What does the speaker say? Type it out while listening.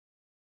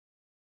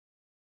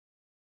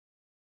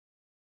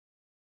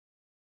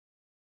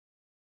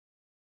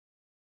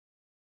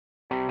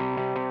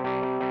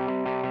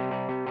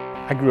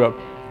I grew up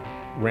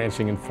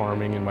ranching and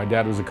farming, and my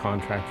dad was a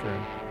contractor.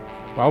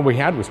 And all we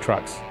had was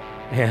trucks,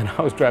 and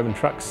I was driving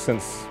trucks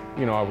since,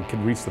 I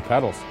could reach the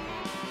pedals.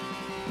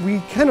 We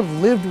kind of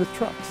lived with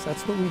trucks,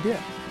 that's what we did.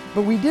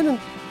 But we didn't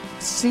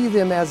see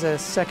them as a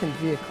second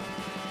vehicle.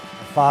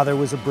 My father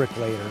was a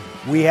bricklayer.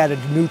 We had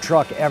a new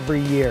truck every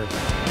year.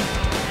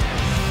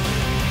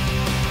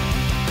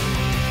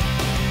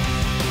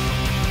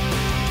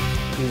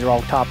 These are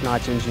all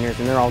top-notch engineers,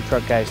 and they're all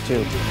truck guys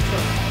too.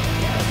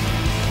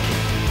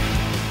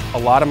 A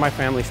lot of my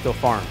family still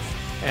farms,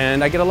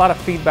 and I get a lot of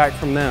feedback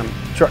from them.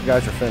 Truck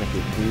guys are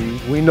finicky.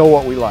 We know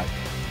what we like.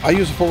 I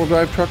use a four-wheel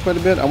drive truck quite a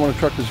bit. I want a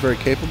truck that's very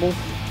capable,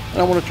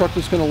 and I want a truck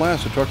that's going to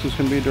last, a truck that's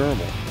going to be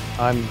durable.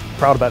 I'm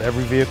proud about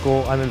every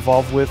vehicle I'm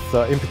involved with,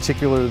 in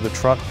particular the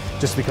truck,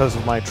 just because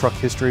of my truck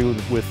history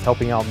with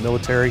helping out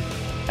military.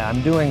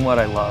 I'm doing what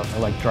I love. I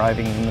like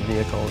driving in the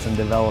vehicles and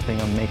developing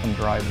them, make them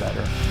drive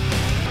better.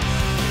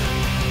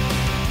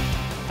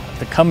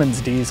 The Cummins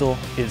diesel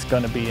is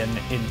going to be an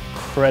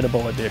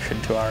incredible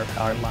addition to our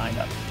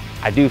lineup.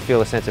 I do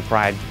feel a sense of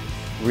pride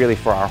really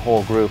for our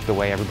whole group, the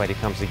way everybody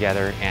comes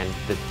together and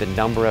the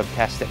number of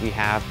tests that we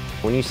have.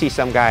 When you see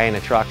some guy in a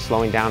truck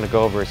slowing down to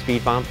go over a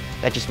speed bump,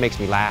 that just makes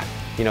me laugh,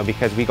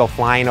 because we go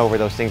flying over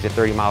those things at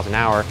 30 miles an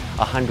hour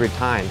 100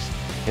 times,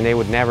 and they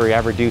would never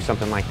ever do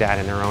something like that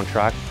in their own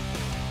truck.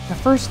 The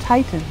first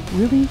Titan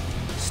really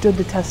stood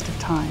the test of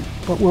time,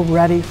 but we're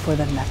ready for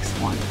the next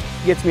one.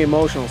 It gets me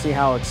emotional to see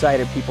how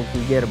excited people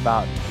can get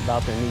about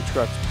their new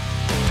trucks.